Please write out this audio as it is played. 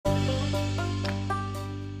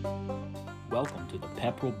Welcome to the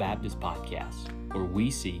Pepperell Baptist Podcast, where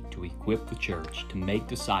we seek to equip the church to make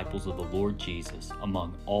disciples of the Lord Jesus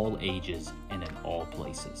among all ages and in all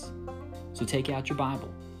places. So take out your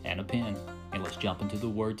Bible and a pen, and let's jump into the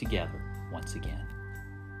Word together once again.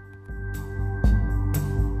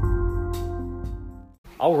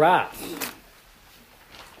 All right.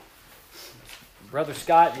 Brother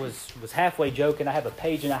Scott was halfway joking. I have a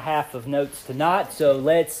page and a half of notes tonight, so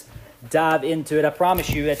let's dive into it. I promise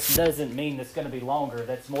you that doesn't mean it's going to be longer.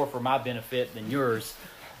 That's more for my benefit than yours.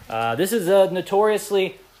 This is a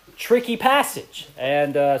notoriously tricky passage,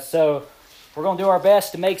 and so we're going to do our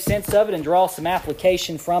best to make sense of it and draw some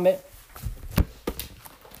application from it.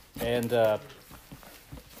 And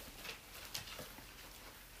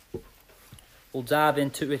we'll dive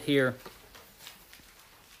into it here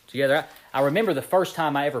together. I remember the first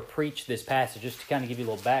time I ever preached this passage, just to kind of give you a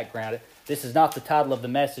little background. This is not the title of the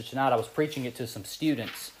message tonight. I was preaching it to some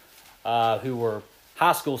students who were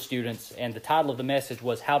high school students, and the title of the message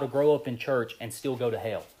was How to Grow Up in Church and Still Go to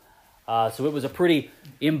Hell. So it was a pretty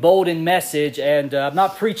emboldened message, and I'm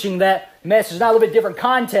not preaching that message. Not a little bit different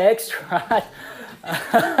context, right?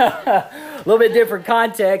 A little bit different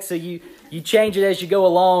context, so you change it as you go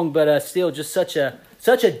along, but still just such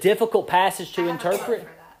a difficult passage to interpret.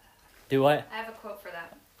 Do what? I have a quote for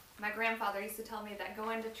that. My grandfather used to tell me that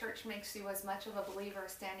going to church makes you as much of a believer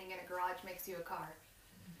as standing in a garage makes you a car.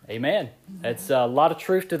 Amen. That's a lot of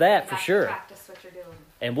truth to that, for sure. Practice what you're doing.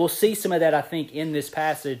 And we'll see some of that, I think, in this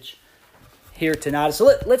passage here tonight.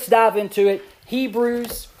 So let's dive into it.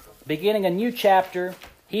 Hebrews, beginning a new chapter,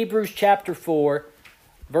 Hebrews chapter 4,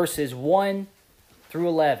 verses 1 through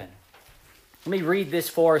 11. Let me read this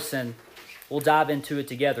for us, and we'll dive into it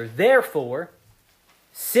together. Therefore,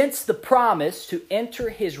 since the promise to enter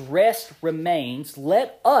his rest remains,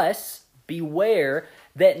 let us beware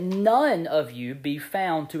that none of you be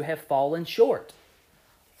found to have fallen short.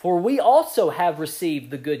 For we also have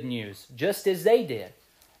received the good news, just as they did.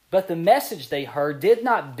 But the message they heard did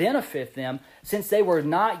not benefit them, since they were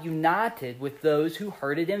not united with those who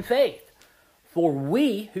heard it in faith. For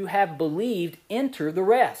we who have believed enter the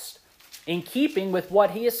rest, in keeping with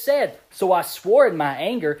what he has said. So I swore in my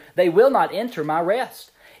anger, they will not enter my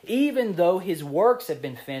rest, even though his works have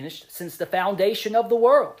been finished since the foundation of the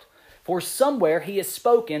world. For somewhere he has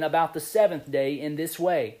spoken about the seventh day in this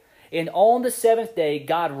way. And on the seventh day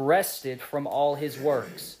God rested from all his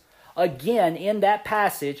works. Again, in that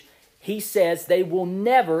passage, he says they will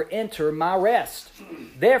never enter my rest.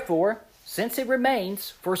 Therefore, since it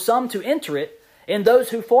remains for some to enter it, and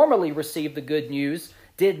those who formerly received the good news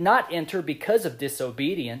did not enter because of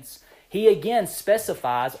disobedience, he again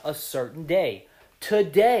specifies a certain day.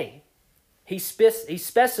 Today. He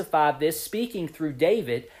specified this speaking through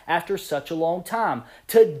David after such a long time.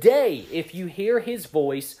 Today, if you hear his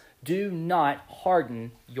voice, do not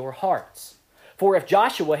harden your hearts. For if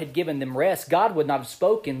Joshua had given them rest, God would not have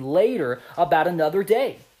spoken later about another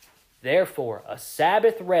day. Therefore, a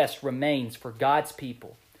Sabbath rest remains for God's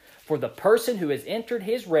people. For the person who has entered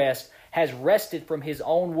his rest has rested from his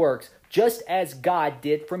own works, just as God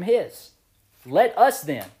did from his. Let us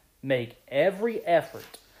then make every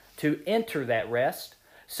effort to enter that rest,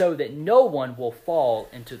 so that no one will fall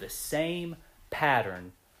into the same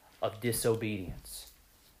pattern of disobedience.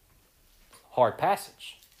 Hard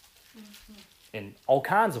passage in all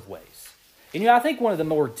kinds of ways. And I think one of the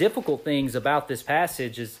more difficult things about this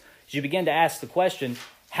passage is you begin to ask the question,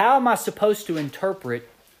 how am I supposed to interpret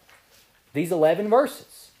these 11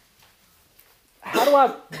 verses? How do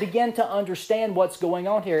I begin to understand what's going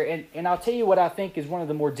on here? And I'll tell you what I think is one of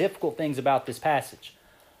the more difficult things about this passage.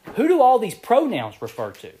 Who do all these pronouns refer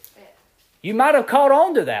to? You might have caught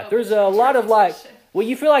on to that. There's a lot of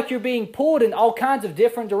you feel like you're being pulled in all kinds of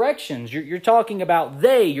different directions. You're talking about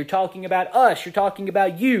they, you're talking about us, you're talking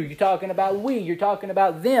about you, you're talking about we, you're talking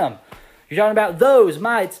about them, you're talking about those,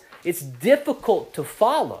 my. It's difficult to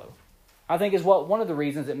follow. I think is one of the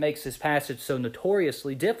reasons it makes this passage so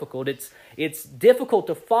notoriously difficult. It's difficult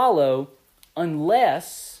to follow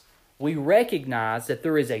unless we recognize that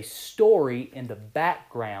there is a story in the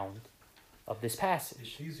background of this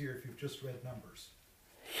passage. It's easier if you've just read Numbers.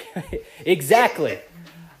 Exactly.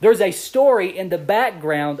 There's a story in the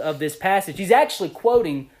background of this passage. He's actually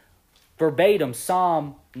quoting verbatim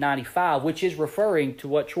Psalm 95, which is referring to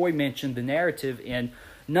what Troy mentioned, the narrative in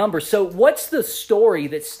Numbers. So what's the story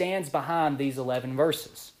that stands behind these 11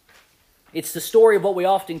 verses? It's the story of what we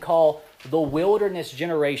often call the wilderness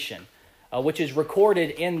generation, which is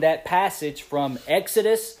recorded in that passage from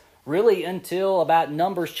Exodus really until about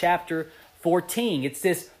Numbers chapter 14. It's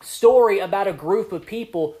this story about a group of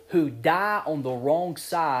people who die on the wrong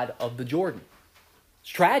side of the Jordan. It's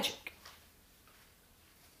tragic.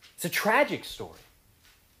 It's a tragic story.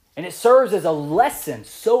 And it serves as a lesson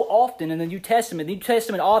so often in the New Testament. The New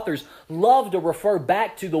Testament authors love to refer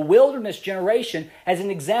back to the wilderness generation as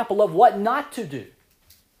an example of what not to do.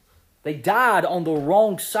 They died on the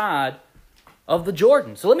wrong side of the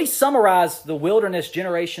Jordan. So let me summarize the wilderness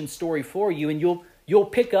generation story for you, and you'll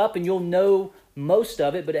pick up and you'll know most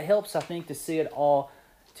of it, but it helps, I think, to see it all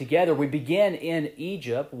together. We begin in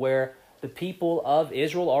Egypt, where the people of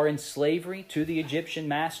Israel are in slavery to the Egyptian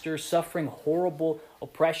master, suffering horrible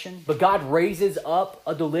oppression. But God raises up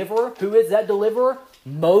a deliverer. Who is that deliverer?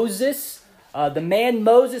 Moses. The man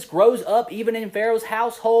Moses grows up even in Pharaoh's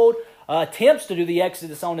household, attempts to do the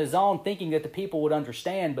Exodus on his own, thinking that the people would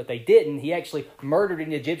understand, but they didn't. He actually murdered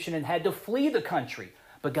an Egyptian and had to flee the country.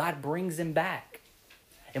 But God brings him back.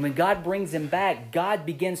 And when God brings him back, God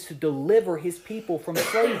begins to deliver his people from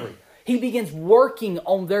slavery. He begins working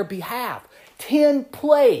on their behalf. 10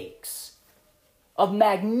 plagues of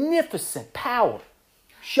magnificent power,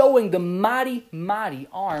 showing the mighty, mighty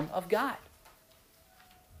arm of God.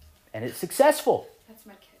 And it's successful. That's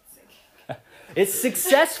my kid's singing. It's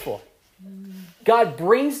successful. God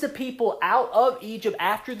brings the people out of Egypt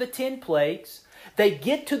after the 10 plagues. They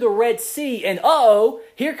get to the Red Sea, and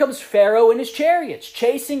here comes Pharaoh and his chariots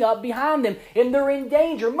chasing up behind them, and they're in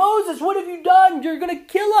danger. Moses, what have you done? You're going to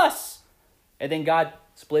kill us. And then God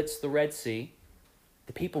splits the Red Sea.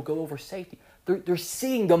 The people go over safety. They're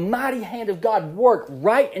seeing the mighty hand of God work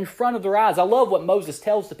right in front of their eyes. I love what Moses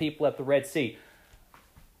tells the people at the Red Sea.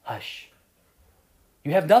 Hush.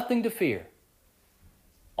 You have nothing to fear.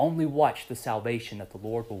 Only watch the salvation that the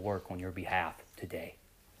Lord will work on your behalf today.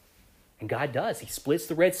 And God does. He splits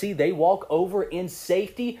the Red Sea. They walk over in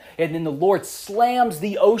safety. And then the Lord slams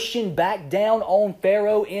the ocean back down on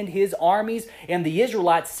Pharaoh and his armies. And the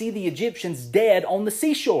Israelites see the Egyptians dead on the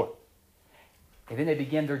seashore. And then they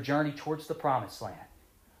begin their journey towards the Promised Land,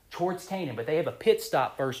 towards Canaan. But they have a pit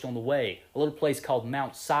stop first on the way, a little place called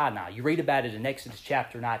Mount Sinai. You read about it in Exodus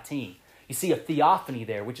chapter 19. You see a theophany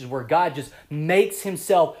there, which is where God just makes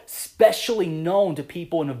himself specially known to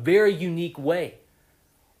people in a very unique way.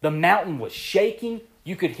 The mountain was shaking.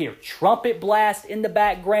 You could hear trumpet blast in the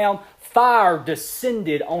background. Fire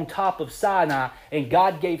descended on top of Sinai, and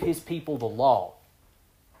God gave his people the law.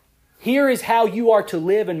 Here is how you are to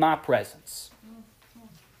live in my presence.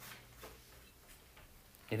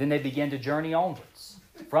 And then they began to journey onwards.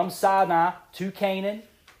 From Sinai to Canaan.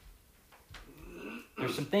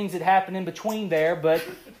 There's some things that happen in between there, but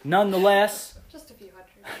nonetheless, Just a few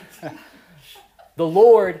hundred. the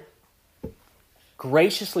Lord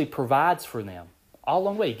graciously provides for them all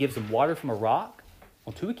along the way. He gives them water from a rock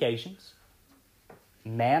on 2 occasions,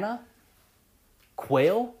 manna,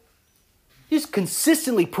 quail. He's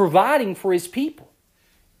consistently providing for his people.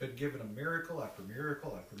 Been given a miracle after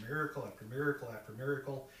miracle after miracle after miracle after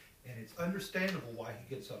miracle, and it's understandable why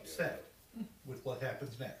he gets upset with what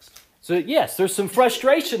happens next. So yes, there's some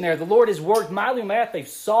frustration there. The Lord has worked mightily on that. They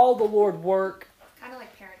saw the Lord work. Kind of like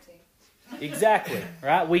parenting. Exactly,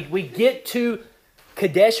 right? We get to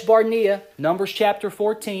Kadesh Barnea, Numbers chapter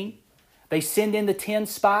 14. They send in the 10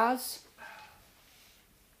 spies.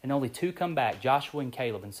 And only 2 come back, Joshua and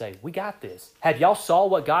Caleb, and say, we got this. Have y'all saw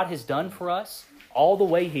what God has done for us all the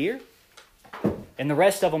way here? And the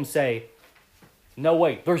rest of them say, no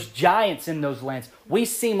way. There's giants in those lands. We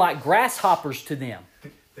seem like grasshoppers to them.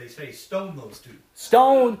 They say, stone those 2.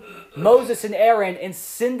 Stone Moses and Aaron and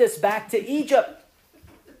send us back to Egypt.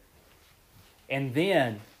 And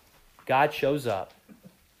then God shows up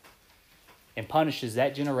and punishes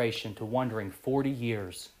that generation to wandering 40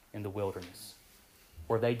 years in the wilderness,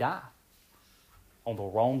 where they die on the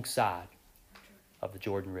wrong side of the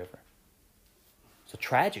Jordan River. It's a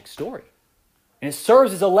tragic story. And it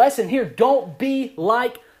serves as a lesson here. Don't be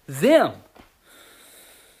like them.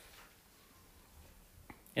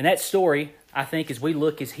 And that story, I think, as we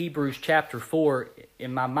look at Hebrews chapter 4,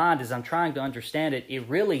 in my mind, as I'm trying to understand it, it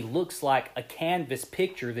really looks like a canvas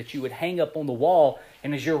picture that you would hang up on the wall.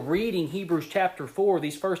 And as you're reading Hebrews chapter 4,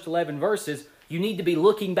 these first 11 verses, you need to be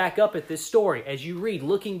looking back up at this story. As you read,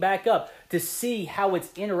 looking back up to see how it's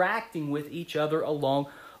interacting with each other along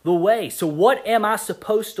the way. So what am I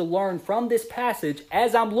supposed to learn from this passage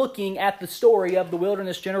as I'm looking at the story of the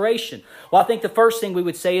wilderness generation? Well, I think the first thing we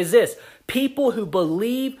would say is this. People who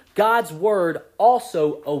believe God's word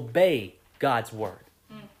also obey God's word.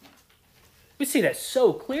 We see that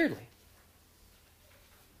so clearly.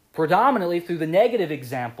 Predominantly through the negative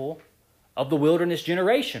example of the wilderness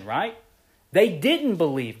generation, right? They didn't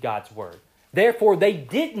believe God's word. Therefore, they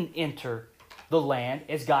didn't enter the land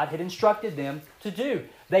as God had instructed them to do.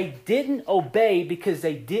 They didn't obey because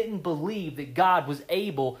they didn't believe that God was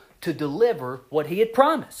able to deliver what He had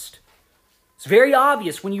promised. It's very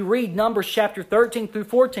obvious when you read Numbers chapter 13 through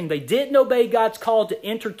 14. They didn't obey God's call to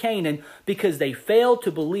enter Canaan because they failed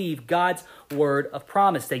to believe God's word of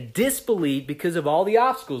promise. They disbelieved because of all the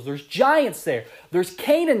obstacles. There's giants there. There's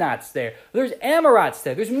Canaanites there. There's Amorites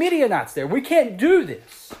there. There's Midianites there. We can't do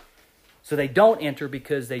this. So they don't enter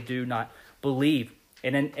because they do not believe.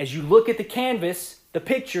 And then as you look at the canvas, the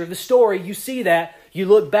picture, the story, you see that. You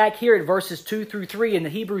look back here at verses 2 through 3 in the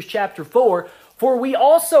Hebrews chapter 4. For we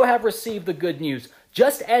also have received the good news,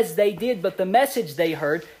 just as they did, but the message they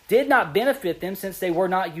heard did not benefit them, since they were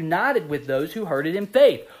not united with those who heard it in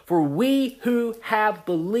faith. For we who have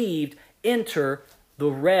believed enter the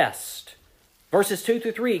rest. Verses 2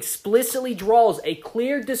 through 3 explicitly draws a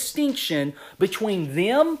clear distinction between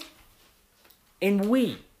them and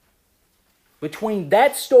we. Between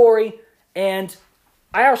that story and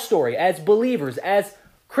our story as believers, as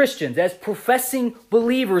Christians, as professing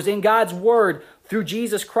believers in God's Word through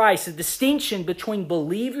Jesus Christ. The distinction between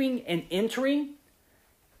believing and entering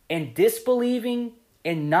and disbelieving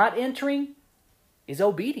and not entering is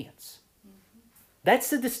obedience. That's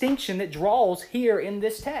the distinction that draws here in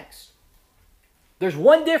this text. There's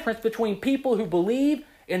one difference between people who believe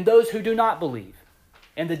and those who do not believe.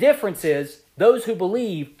 And the difference is those who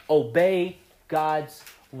believe obey God's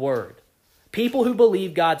Word. People who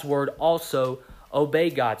believe God's Word also obey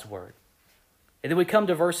God's Word. And then we come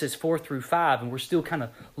to verses 4 through 5, and we're still kind of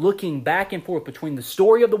looking back and forth between the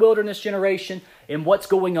story of the wilderness generation and what's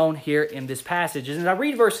going on here in this passage. And as I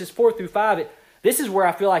read verses 4 through 5, this is where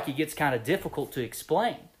I feel like it gets kind of difficult to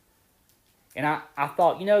explain. And I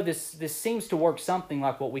thought, this seems to work something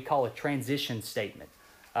like what we call a transition statement.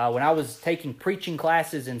 When I was taking preaching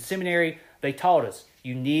classes in seminary, they taught us,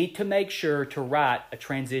 you need to make sure to write a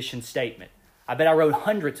transition statement. I bet I wrote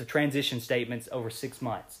hundreds of transition statements over 6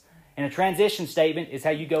 months. And a transition statement is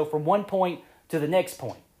how you go from one point to the next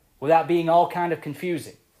point without being all kind of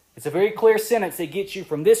confusing. It's a very clear sentence that gets you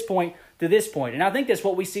from this point to this point. And I think that's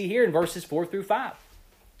what we see here in verses 4 through 5.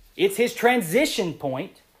 It's his transition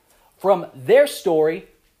point from their story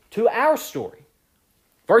to our story.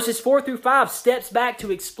 Verses 4 through 5 steps back to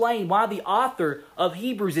explain why the author of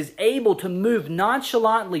Hebrews is able to move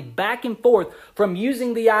nonchalantly back and forth from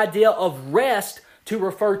using the idea of rest to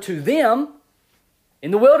refer to them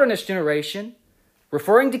in the wilderness generation,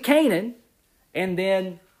 referring to Canaan, and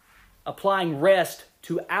then applying rest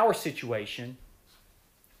to our situation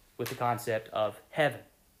with the concept of heaven.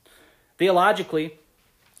 Theologically,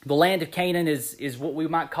 the land of Canaan is what we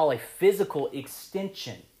might call a physical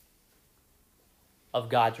extension of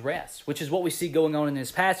God's rest, which is what we see going on in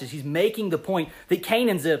this passage. He's making the point that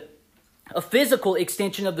Canaan's a physical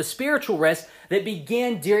extension of the spiritual rest that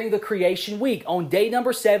began during the creation week. On day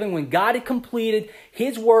number 7, when God had completed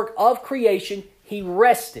His work of creation, He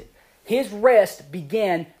rested. His rest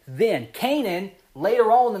began then. Canaan, later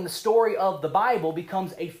on in the story of the Bible,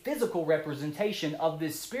 becomes a physical representation of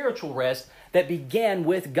this spiritual rest that began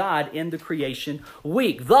with God in the creation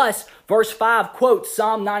week. Thus, verse 5 quotes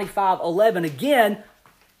Psalm 95:11 again,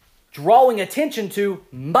 drawing attention to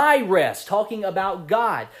my rest, talking about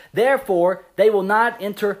God. Therefore, they will not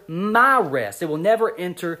enter my rest. They will never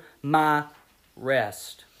enter my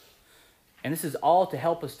rest. And this is all to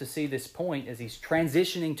help us to see this point as he's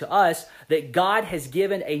transitioning to us, that God has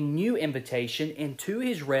given a new invitation into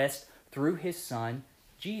His rest through His Son,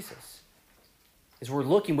 Jesus. As we're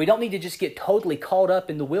looking, we don't need to just get totally caught up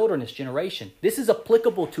in the wilderness generation. This is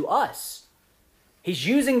applicable to us. He's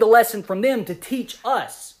using the lesson from them to teach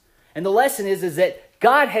us. And the lesson is that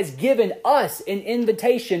God has given us an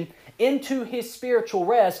invitation into His spiritual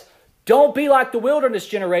rest. Don't be like the wilderness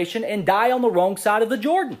generation and die on the wrong side of the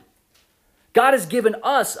Jordan. God has given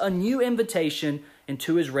us a new invitation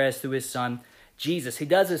into His rest through His Son, Jesus. He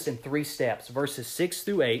does this in 3 steps. Verses 6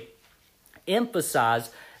 through 8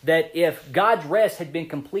 emphasize that if God's rest had been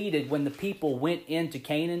completed when the people went into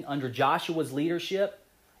Canaan under Joshua's leadership,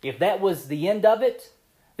 if that was the end of it,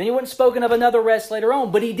 then He wouldn't have spoken of another rest later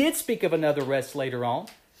on. But He did speak of another rest later on.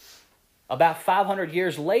 About 500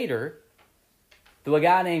 years later, through a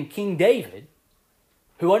guy named King David,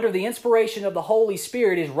 who under the inspiration of the Holy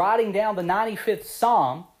Spirit is writing down the 95th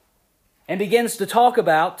Psalm and begins to talk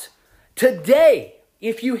about, today,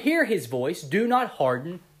 if you hear His voice, do not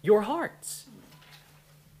harden your hearts.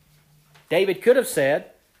 David could have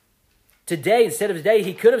said, today, instead of today,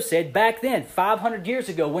 he could have said back then, 500 years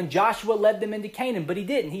ago, when Joshua led them into Canaan, but he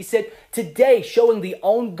didn't. He said today, showing the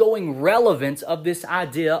ongoing relevance of this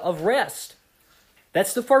idea of rest.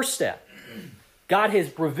 That's the first step. God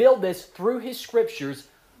has revealed this through His Scriptures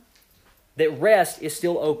that rest is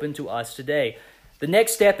still open to us today. The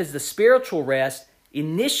next step is the spiritual rest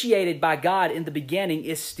initiated by God in the beginning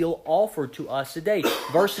is still offered to us today.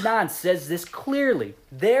 Verse 9 says this clearly.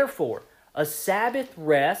 Therefore, a Sabbath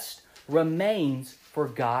rest remains for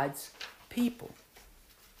God's people.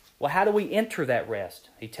 Well, how do we enter that rest?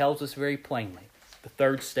 He tells us very plainly. The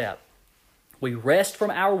third step. We rest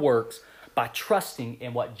from our works by trusting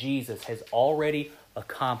in what Jesus has already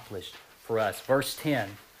accomplished for us. Verse 10.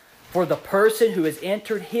 For the person who has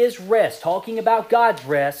entered his rest, talking about God's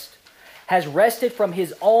rest, has rested from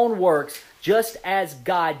his own works just as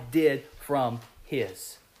God did from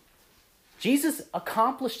his. Jesus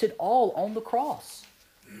accomplished it all on the cross.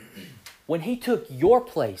 When he took your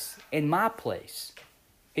place and my place,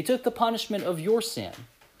 he took the punishment of your sin,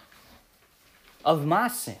 of my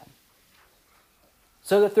sin,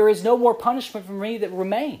 so that there is no more punishment for me that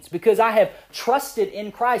remains. Because I have trusted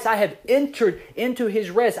in Christ. I have entered into his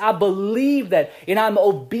rest. I believe that, and I'm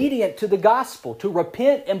obedient to the gospel, to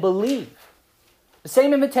repent and believe. The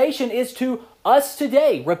same invitation is to us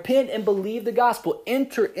today. Repent and believe the gospel.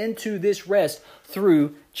 Enter into this rest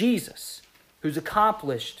through Jesus, who's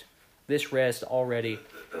accomplished this rest already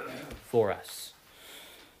for us.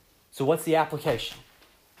 So what's the application?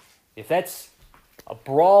 If that's a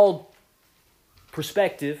broad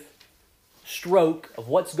perspective, stroke of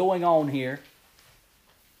what's going on here,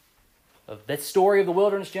 of that story of the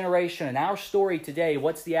wilderness generation and our story today,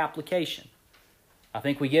 what's the application? I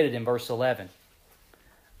think we get it in verse 11.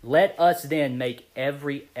 Let us then make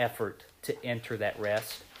every effort to enter that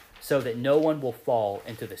rest, so that no one will fall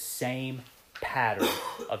into the same pattern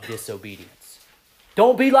of disobedience.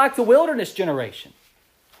 Don't be like the wilderness generation.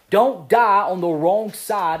 Don't die on the wrong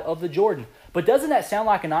side of the Jordan. But doesn't that sound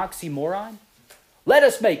like an oxymoron? Let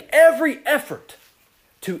us make every effort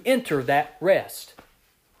to enter that rest.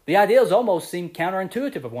 The ideas almost seem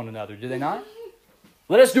counterintuitive of one another, do they not?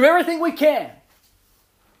 Let us do everything we can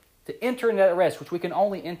to enter into that rest, which we can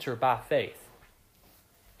only enter by faith,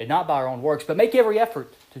 and not by our own works, but make every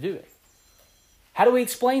effort to do it. How do we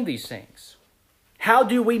explain these things? How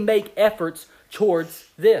do we make efforts towards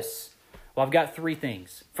this? Well, I've got three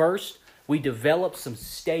things. First, we develop some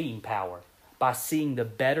staying power by seeing the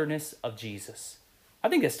betterness of Jesus. I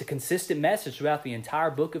think that's the consistent message throughout the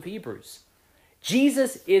entire book of Hebrews.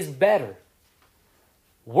 Jesus is better.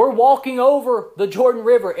 We're walking over the Jordan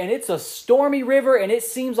River, and it's a stormy river, and it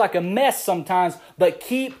seems like a mess sometimes, but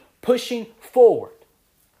keep pushing forward.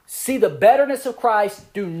 See the betterness of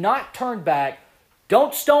Christ. Do not turn back.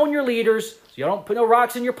 Don't stone your leaders. So you don't put no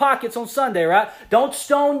rocks in your pockets on Sunday, right? Don't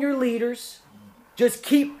stone your leaders. Just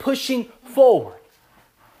keep pushing forward.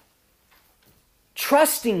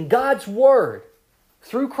 Trusting God's word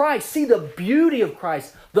through Christ. See the beauty of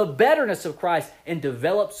Christ, the betterness of Christ, and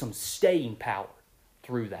develop some staying power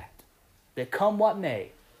through that. That come what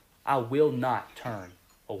may, I will not turn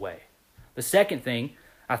away. The second thing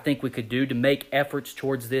I think we could do to make efforts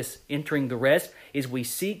towards this entering the rest is we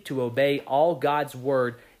seek to obey all God's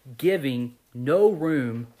word, giving no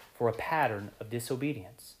room for a pattern of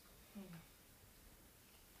disobedience.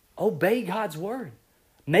 Obey God's word.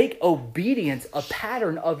 Make obedience a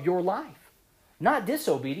pattern of your life, not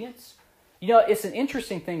disobedience. You know, it's an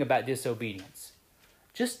interesting thing about disobedience.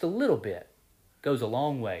 Just a little bit goes a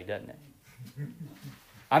long way, doesn't it?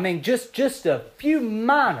 I mean, just a few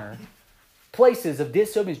minor places of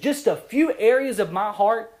disobedience, just a few areas of my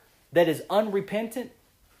heart that is unrepentant.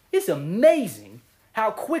 It's amazing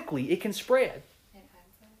how quickly it can spread.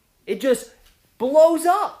 It just blows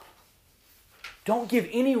up. Don't give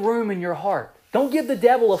any room in your heart. Don't give the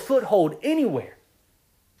devil a foothold anywhere.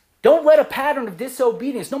 Don't let a pattern of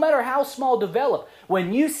disobedience, no matter how small, develop.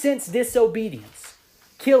 When you sense disobedience,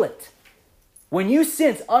 kill it. When you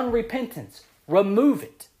sense unrepentance, remove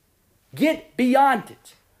it. Get beyond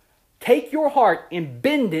it. Take your heart and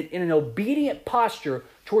bend it in an obedient posture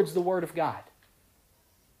towards the Word of God.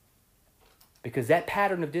 Because that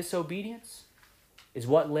pattern of disobedience is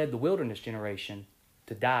what led the wilderness generation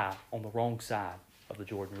to die on the wrong side of the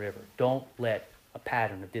Jordan River. Don't let a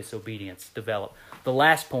pattern of disobedience develop. The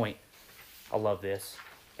last point, I love this.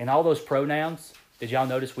 In all those pronouns, did y'all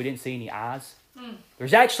notice we didn't see any I's?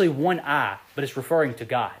 There's actually one I, but it's referring to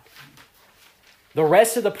God. The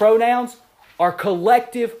rest of the pronouns are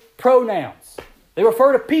collective pronouns. They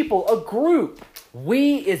refer to people, a group.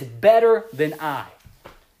 We is better than I.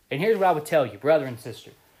 And here's what I would tell you, brother and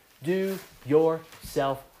sister. Do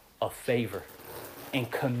yourself a favor and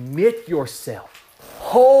commit yourself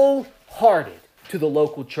wholehearted to the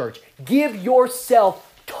local church. Give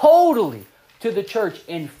yourself totally to the church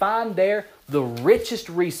and find there the richest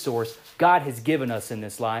resource God has given us in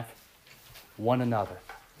this life, one another.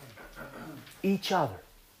 each other.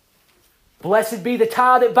 Blessed be the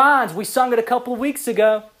tie that binds. We sung it a couple of weeks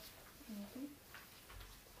ago.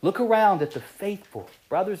 Look around at the faithful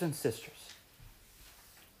brothers and sisters.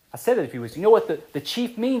 I said it a few weeks. You know what the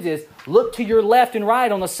chief means is look to your left and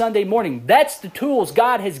right on a Sunday morning. That's the tools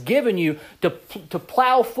God has given you to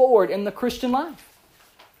plow forward in the Christian life.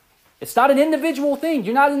 It's not an individual thing.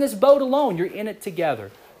 You're not in this boat alone. You're in it together.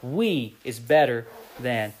 We is better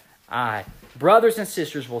than I. Brothers and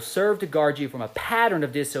sisters will serve to guard you from a pattern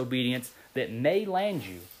of disobedience that may land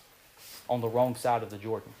you on the wrong side of the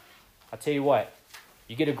Jordan. I'll tell you what.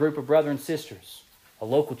 You get a group of brothers and sisters, a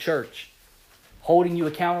local church, holding you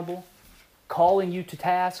accountable, calling you to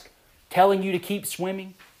task, telling you to keep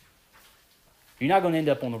swimming, you're not going to end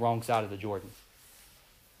up on the wrong side of the Jordan.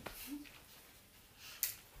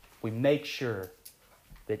 We make sure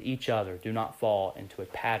that each other do not fall into a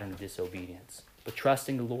pattern of disobedience, but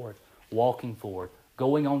trusting the Lord, walking forward,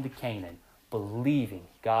 going on to Canaan, believing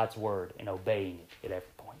God's word and obeying it at every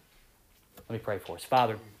point. Let me pray for us.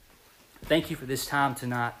 Father, thank you for this time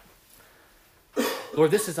tonight.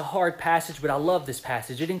 Lord, this is a hard passage, but I love this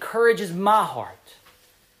passage. It encourages my heart.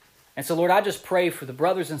 And so, Lord, I just pray for the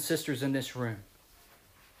brothers and sisters in this room.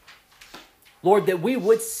 Lord, that we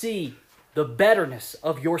would see the betterness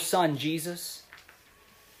of your Son, Jesus.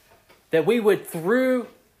 That we would, through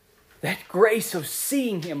that grace of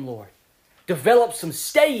seeing him, Lord, develop some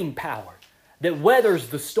staying power that weathers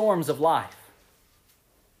the storms of life.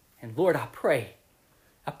 And Lord, I pray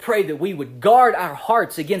that we would guard our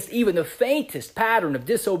hearts against even the faintest pattern of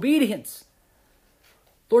disobedience.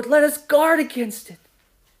 Lord, let us guard against it.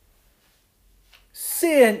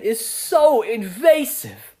 Sin is so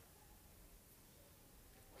invasive.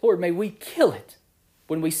 Lord, may we kill it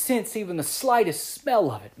when we sense even the slightest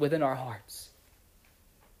smell of it within our hearts.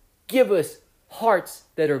 Give us hearts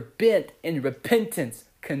that are bent in repentance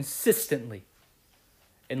consistently.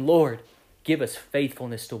 And Lord, give us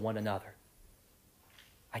faithfulness to one another.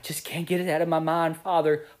 I just can't get it out of my mind,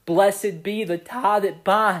 Father. Blessed be the tie that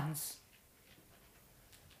binds.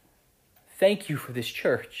 Thank you for this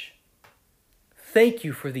church. Thank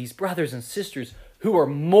you for these brothers and sisters who are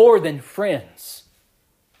more than friends.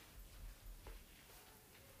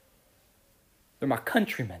 They're my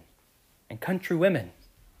countrymen and countrywomen.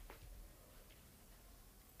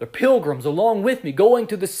 They're pilgrims along with me, going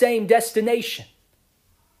to the same destination.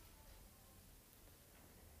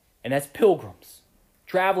 And as pilgrims,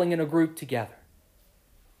 traveling in a group together,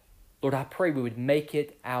 Lord, I pray we would make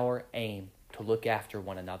it our aim to look after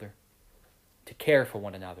one another, to care for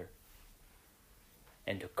one another,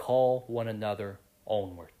 and to call one another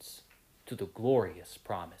onwards to the glorious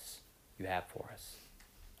promise you have for us.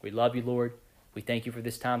 We love you, Lord. We thank you for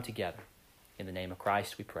this time together. In the name of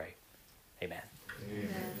Christ we pray. Amen.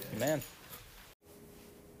 Amen. Amen.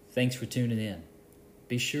 Thanks for tuning in.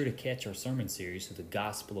 Be sure to catch our sermon series through the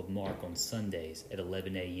Gospel of Mark on Sundays at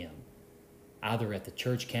 11 a.m., either at the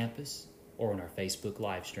church campus or on our Facebook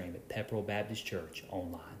live stream at Pepperell Baptist Church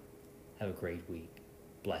online. Have a great week.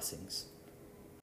 Blessings.